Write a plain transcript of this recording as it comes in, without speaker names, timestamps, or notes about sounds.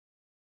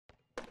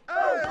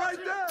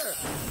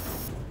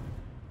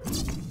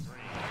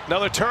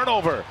Another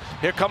turnover.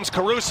 Here comes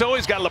Caruso.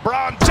 He's got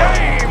LeBron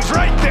James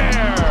right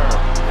there.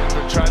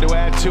 Denver trying to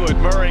add to it.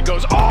 Murray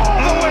goes all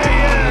the way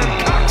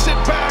in, cocks it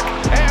back,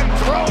 and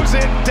throws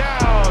it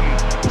down.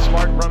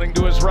 Smart running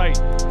to his right.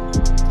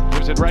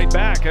 Gives it right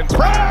back, and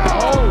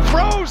Brown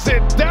throws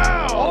it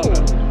down.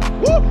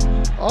 Whoop!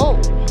 Oh,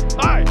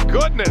 my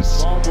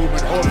goodness. Ball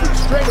movement open,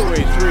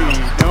 straightaway three.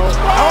 No.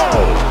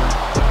 Oh!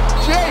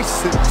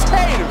 Jason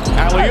Tatum.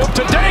 Alley-oop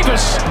to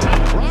Davis.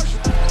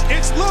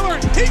 It's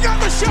Lillard. He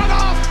got the shot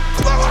off.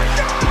 Lillard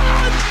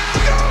got it!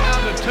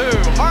 Down to two.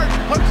 Harden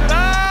puts it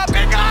up.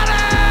 He got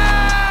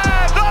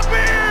it! The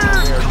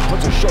beard!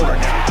 Puts a shoulder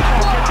down.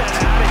 Get that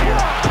out of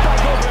here.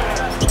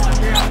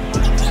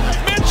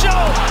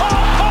 Mitchell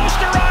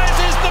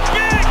posterizes the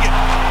big.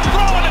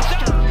 Throwing it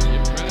down.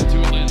 Give credit to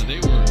Atlanta.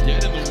 They were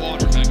dead in the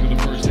water back in the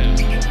first half.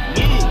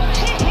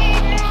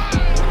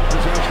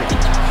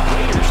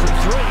 Raiders from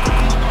three.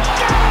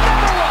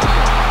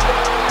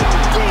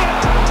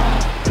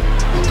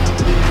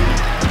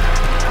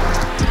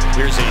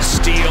 Here's a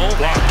steal.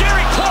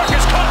 Gary Clark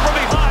is caught from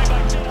behind.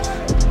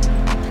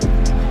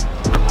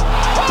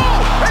 Oh!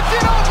 If you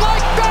don't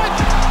like that,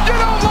 you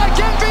don't like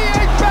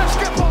NBA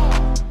basketball.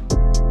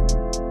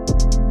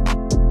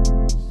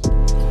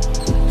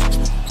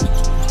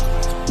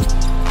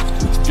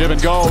 Give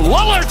and go.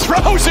 Lillard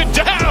throws it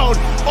down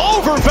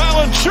over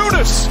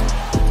Valanciunas.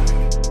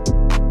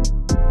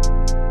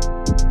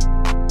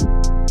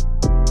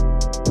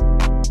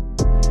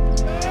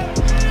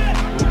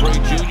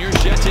 Jr.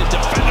 jets it,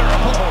 defender.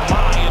 Oh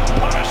my, and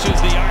punishes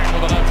the iron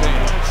with a left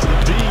hand.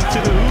 The B to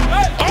the hoop.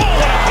 Oh,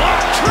 what a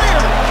block.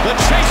 Trier, the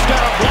chase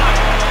down block.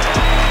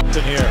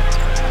 In here.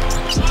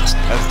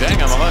 That's Deng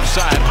on the left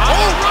side.